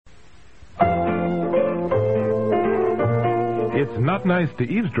It's not nice to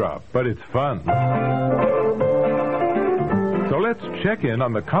eavesdrop, but it's fun. So let's check in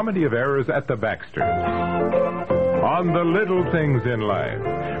on the comedy of errors at the Baxters. On the little things in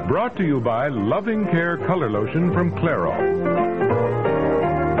life. Brought to you by Loving Care Color Lotion from Clairol.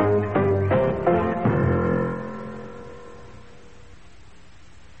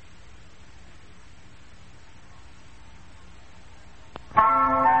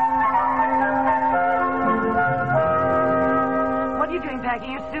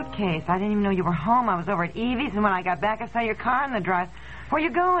 I didn't even know you were home. I was over at Evie's, and when I got back, I saw your car in the drive. Where are you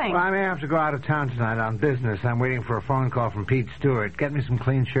going? Well, I may have to go out of town tonight on business. I'm waiting for a phone call from Pete Stewart. Get me some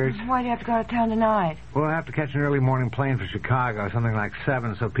clean shirts. Why do you have to go out of town tonight? We'll have to catch an early morning plane for Chicago, something like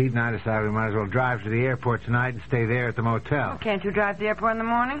 7, so Pete and I decided we might as well drive to the airport tonight and stay there at the motel. Well, can't you drive to the airport in the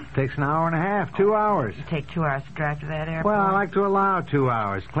morning? Takes an hour and a half, 2 hours. It take 2 hours to drive to that airport. Well, I like to allow 2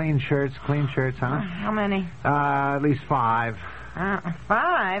 hours. Clean shirts, huh? How many? At least 5. 5?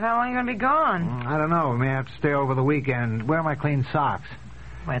 How long are you going to be gone? I don't know. We may have to stay over the weekend. Where are my clean socks?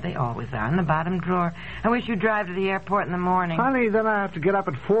 Where they always are, in the bottom drawer. I wish you'd drive to the airport in the morning. Honey, then I have to get up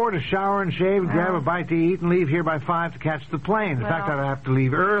at 4 to shower and shave, grab a bite to eat, and leave here by 5 to catch the plane. In fact, I'd have to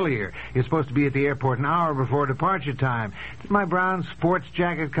leave earlier. You're supposed to be at the airport an hour before departure time. Did my brown sports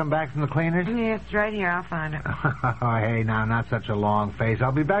jacket come back from the cleaners? Yes, it's right here. I'll find it. Oh, hey, now, not such a long face.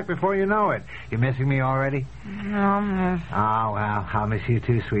 I'll be back before you know it. You missing me already? No, miss. Oh, well, I'll miss you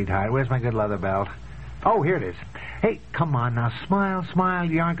too, sweetheart. Where's my good leather belt? Oh, here it is. Hey, come on now. Smile.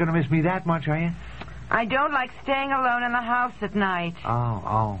 You aren't going to miss me that much, are you? I don't like staying alone in the house at night.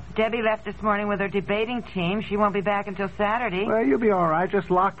 Oh. Debbie left this morning with her debating team. She won't be back until Saturday. Well, you'll be all right. Just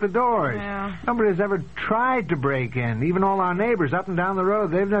lock the doors. Yeah. Nobody's ever tried to break in. Even all our neighbors up and down the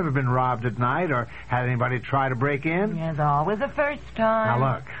road, they've never been robbed at night or had anybody try to break in. There's always a first time.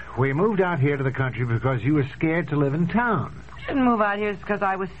 Now, look, we moved out here to the country because you were scared to live in town. I didn't move out here just because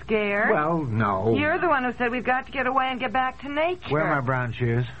I was scared. Well, no. You're the one who said we've got to get away and get back to nature. Where are my brown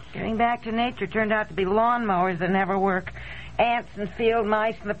shoes? Getting back to nature turned out to be lawnmowers that never work. Ants and field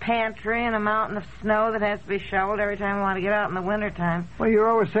mice in the pantry and a mountain of snow that has to be shoveled every time we want to get out in the wintertime. Well, you're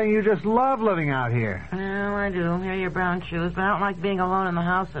always saying you just love living out here. Well, I do. Here are your brown shoes, but I don't like being alone in the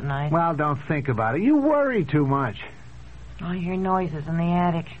house at night. Well, don't think about it. You worry too much. I hear noises in the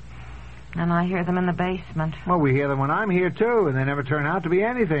attic. And I hear them in the basement. Well, we hear them when I'm here, too, and they never turn out to be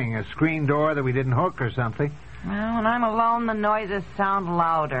anything. A screen door that we didn't hook or something. Well, when I'm alone, the noises sound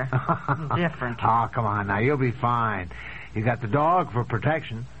louder. Different. Oh, come on now. You'll be fine. You got the dog for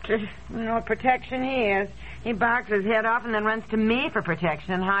protection. You know what protection he is. He barks his head off and then runs to me for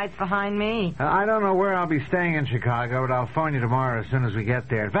protection and hides behind me. I don't know where I'll be staying in Chicago, but I'll phone you tomorrow as soon as we get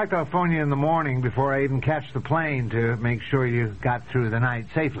there. In fact, I'll phone you in the morning before I even catch the plane to make sure you got through the night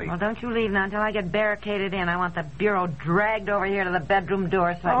safely. Well, don't you leave now until I get barricaded in. I want the bureau dragged over here to the bedroom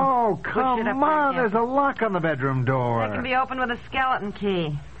door so I can push it up come on. right There's a lock on the bedroom door. It can be opened with a skeleton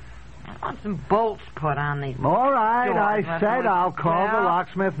key. I want some bolts put on these. All right, doors. I said I'll call the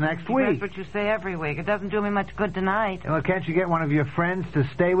locksmith next week. That's what you say every week. It doesn't do me much good tonight. Well, can't you get one of your friends to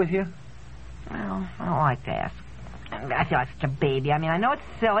stay with you? Well, I don't like to ask. I feel like such a baby. I mean, I know it's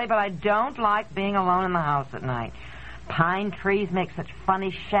silly, but I don't like being alone in the house at night. Pine trees make such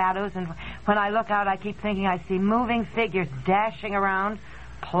funny shadows, and when I look out, I keep thinking I see moving figures dashing around,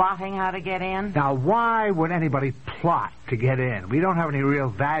 plotting how to get in. Now, why would anybody plot to get in? We don't have any real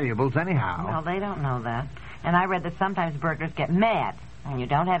valuables anyhow. Well, they don't know that. And I read that sometimes burglars get mad when you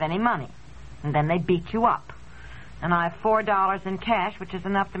don't have any money. And then they beat you up. And I have $4 in cash, which is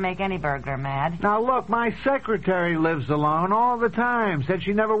enough to make any burglar mad. Now, look, my secretary lives alone all the time. Said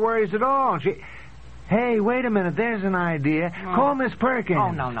she never worries at all. Hey, wait a minute. There's an idea. Oh. Call Miss Perkins.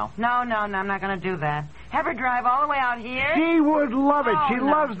 Oh, no. I'm not going to do that. Have her drive all the way out here? She would love it. She no.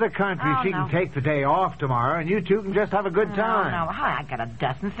 loves the country. Oh, she can take the day off tomorrow, and you two can just have a good time. No. I got a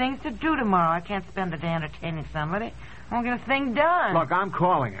dozen things to do tomorrow. I can't spend the day entertaining somebody. I won't get a thing done. Look, I'm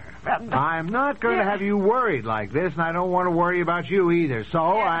calling her. I'm not going to have you worried like this, and I don't want to worry about you either. So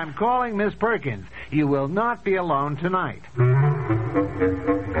I'm calling Miss Perkins. You will not be alone tonight.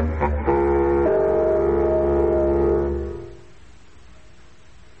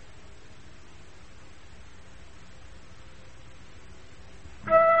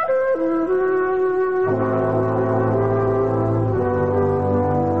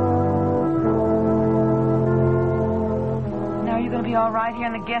 All right here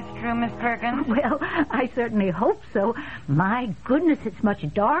in the guest room, Miss Perkins? Well, I certainly hope so. My goodness, it's much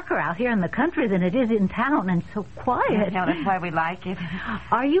darker out here in the country than it is in town, and so quiet. No, that's why we like it.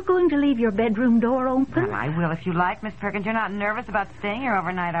 Are you going to leave your bedroom door open? Well, I will if you like, Miss Perkins. You're not nervous about staying here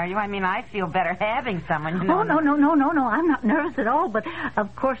overnight, are you? I mean, I feel better having someone, you know. Oh, no. I'm not nervous at all. But,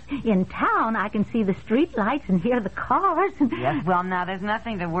 of course, in town, I can see the street lights and hear the cars. And... Yes, well, now, there's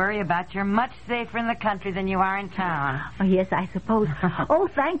nothing to worry about. You're much safer in the country than you are in town. Oh, yes, I suppose. Oh,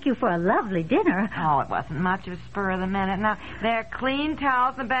 thank you for a lovely dinner. Oh, it wasn't much of a spur of the minute. Now, there are clean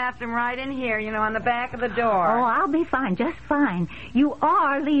towels in the bathroom right in here, you know, on the back of the door. Oh, I'll be fine, just fine. You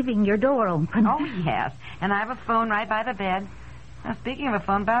are leaving your door open. Oh, yes. And I have a phone right by the bed. Now, speaking of a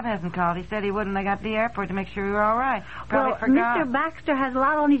phone, Bob hasn't called. He said he would when I got to the airport to make sure we were all right. Probably forgot. Mr. Baxter has a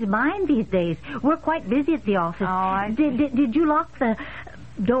lot on his mind these days. We're quite busy at the office. Oh, I see. Did you lock the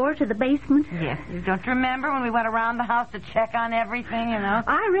door to the basement? Yes. Don't you remember when we went around the house to check on everything, you know?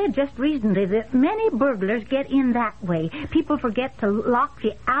 I read just recently that many burglars get in that way. People forget to lock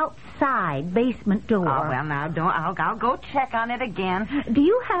the outside basement door. Oh, well, now, I'll go check on it again. Do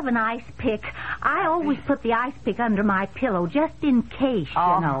you have an ice pick? I always put the ice pick under my pillow, just in case, you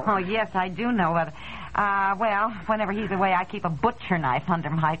know. Oh, yes, I do know it. Well, whenever he's away, I keep a butcher knife under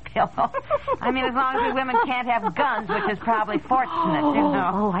my pillow. I mean, as long as we women can't have guns, which is probably fortunate, you know.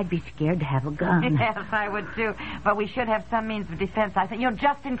 Oh, I'd be scared to have a gun. Yes, I would, too. But we should have some means of defense, I think. You know,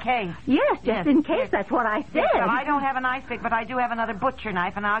 just in case. Yes, just in case. That's what I said. Well, I don't have an ice pick, but I do have another butcher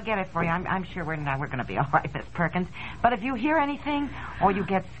knife, and I'll get it for you. I'm sure we're going to be all right, Miss Perkins. But if you hear anything or you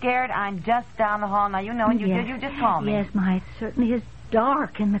get scared, I'm just down the hall. Now, you know, and you yes. did. You just call me. Yes, it certainly is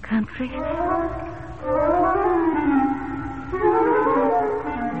dark in the country.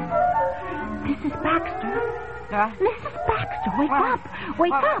 Mrs. Baxter. Mrs. Baxter, wake up.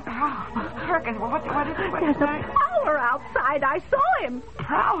 Wake up. Perkins, what is it? There's a prowler outside. I saw him.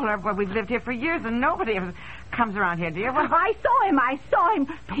 Prowler? Well, we've lived here for years, and nobody ever comes around here, dear. Well, I saw him.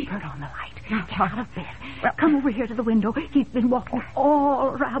 Don't turn on the light. Get out of bed. Well, come over here to the window. He's been walking all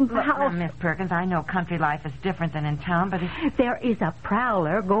around the house. Now, Miss Perkins, I know country life is different than in town, but there is a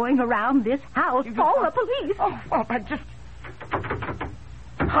prowler going around this house. Call the police. Oh, I just...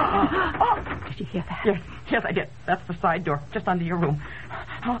 Did you hear that? Yes, I did. That's the side door, just under your room.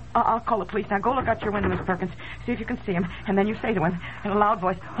 I'll call the police. Now, go look out your window, Miss Perkins. See if you can see him. And then you say to him in a loud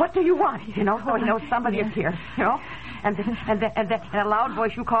voice, "What do you want?" You know, so he knows somebody is here, you know. And then in a loud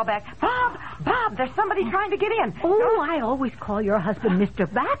voice, you call back, Bob, there's somebody trying to get in. Oh, I always call your husband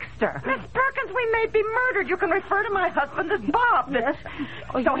Mr. Baxter. Miss Perkins, we may be murdered. You can refer to my husband as Bob. Yes.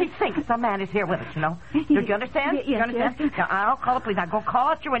 So he thinks some man is here with us, you know. Do you understand? Yes, you understand? Yes. Now, I'll call the police. Now, go call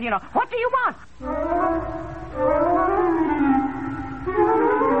out your window, you know. What do you want?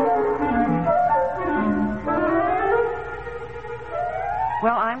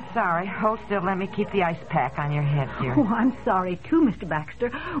 Well, I'm sorry. Hold still. Let me keep the ice pack on your head, dear. Oh, I'm sorry, too, Mr.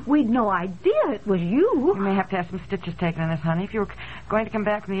 Baxter. We'd no idea it was you. You may have to have some stitches taken in this, honey, if you were going to come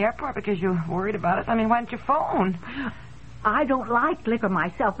back from the airport because you're worried about us. I mean, why didn't you phone? I don't like liquor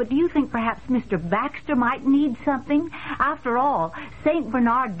myself, but do you think perhaps Mr. Baxter might need something? After all, St.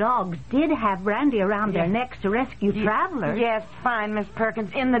 Bernard dogs did have brandy around their necks to rescue travelers. Yes, fine, Miss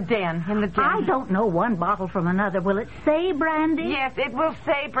Perkins. In the den. I don't know one bottle from another. Will it say brandy? Yes, it will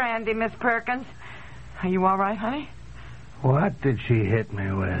say brandy, Miss Perkins. Are you all right, honey? What did she hit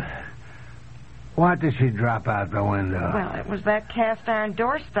me with? What did she drop out the window? Well, it was that cast iron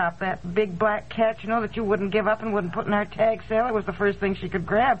doorstop, that big black catch, you know, that you wouldn't give up and wouldn't put in our tag sale. It was the first thing she could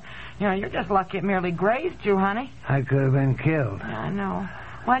grab. You know, you're just lucky it merely grazed you, honey. I could have been killed. I know.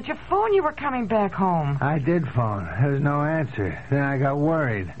 Why didn't you phone you were coming back home? I did phone. There was no answer. Then I got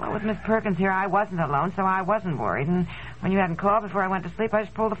worried. Well, with Miss Perkins here, I wasn't alone, so I wasn't worried. And when you hadn't called before I went to sleep, I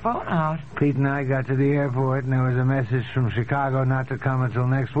just pulled the phone out. Pete and I got to the airport, and there was a message from Chicago not to come until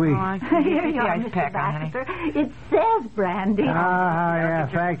next week. Oh, I Here you are, Mr. Baxter. It says brandy. Yeah.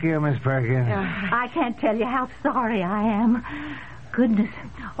 Thank you, Miss Perkins. I can't tell you how sorry I am. Goodness,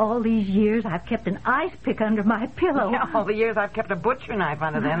 all these years I've kept an ice pick under my pillow. Yeah, all the years I've kept a butcher knife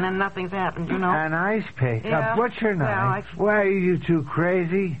under there, and then nothing's happened, you know. An ice pick? Yeah. A butcher knife? Why, are you two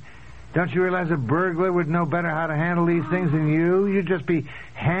crazy? Don't you realize a burglar would know better how to handle these things than you? You'd just be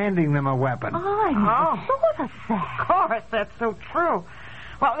handing them a weapon. Oh, I never thought of that. Of course, that's so true.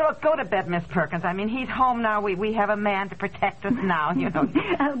 Well, look, go to bed, Miss Perkins. I mean, he's home now. We have a man to protect us now, you know.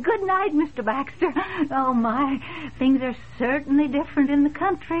 Good night, Mr. Baxter. Oh, my. Things are certainly different in the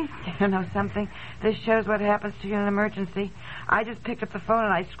country. You know something? This shows what happens to you in an emergency. I just picked up the phone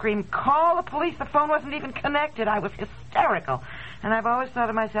and I screamed, "Call the police." The phone wasn't even connected. I was hysterical. And I've always thought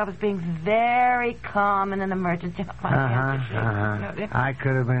of myself as being very calm in an emergency. I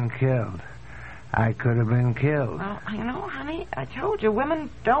could have been killed. I could have been killed. Well, you know, honey, I told you, women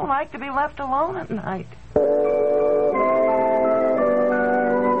don't like to be left alone at night.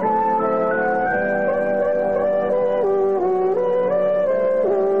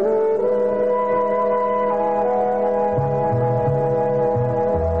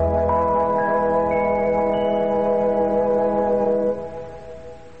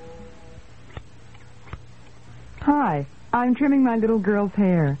 Hi, I'm trimming my little girl's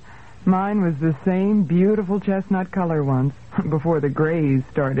hair. Mine was the same beautiful chestnut color once, before the grays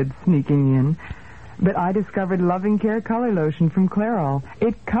started sneaking in. But I discovered Loving Care Color Lotion from Clairol.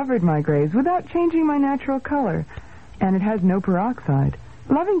 It covered my grays without changing my natural color. And it has no peroxide.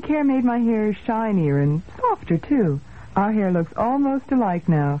 Loving Care made my hair shinier and softer, too. Our hair looks almost alike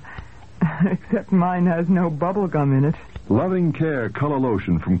now. Except mine has no bubble gum in it. Loving Care Color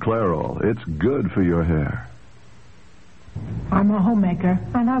Lotion from Clairol. It's good for your hair. I'm a homemaker,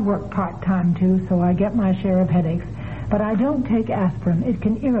 and I work part-time, too, so I get my share of headaches. But I don't take aspirin. It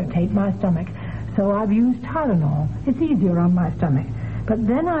can irritate my stomach. So I've used Tylenol. It's easier on my stomach. But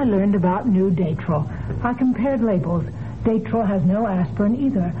then I learned about new Datril. I compared labels. Datril has no aspirin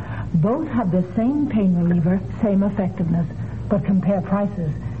either. Both have the same pain reliever, same effectiveness. But compare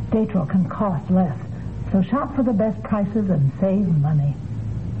prices. Datril can cost less. So shop for the best prices and save money.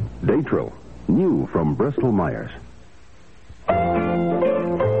 Datril, new from Bristol-Myers.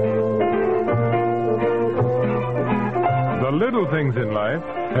 The Little Things in Life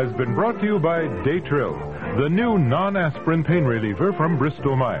has been brought to you by Datril, the new non-aspirin pain reliever from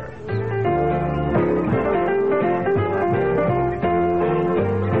Bristol-Myers.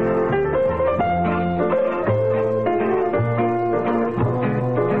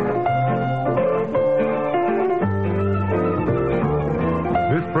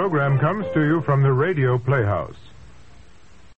 This program comes to you from the Radio Playhouse.